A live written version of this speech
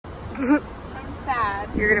I'm sad.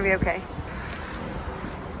 You're gonna be okay.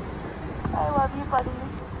 I love you, buddy.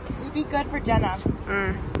 You'd be good for Jenna.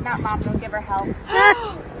 Not Mom, don't give her help.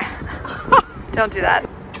 Don't do that.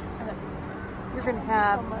 You're gonna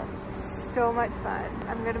have so much fun.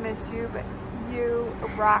 I'm gonna miss you, but you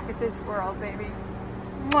rock at this world, baby.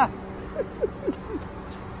 Mwah.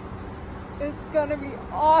 It's gonna be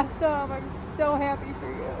awesome. I'm so happy for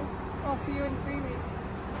you. I'll see you in 3 weeks.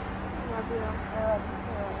 I love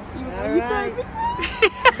you.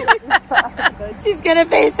 She's gonna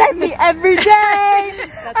FaceTime me every day.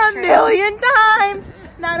 A million times.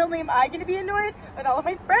 Not only am I gonna be annoyed, but all of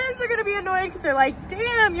my friends are gonna be annoyed because they're like,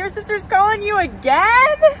 damn, your sister's calling you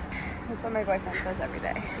again? That's what my boyfriend says every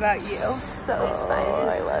day about you. So it's fine.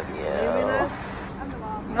 I love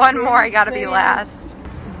you. One more, I gotta be last.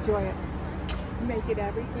 Enjoy it. Make it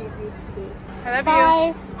everything it needs to be. I love Bye.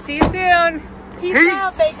 you. See you soon. Peace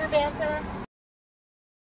out, Baker Banter.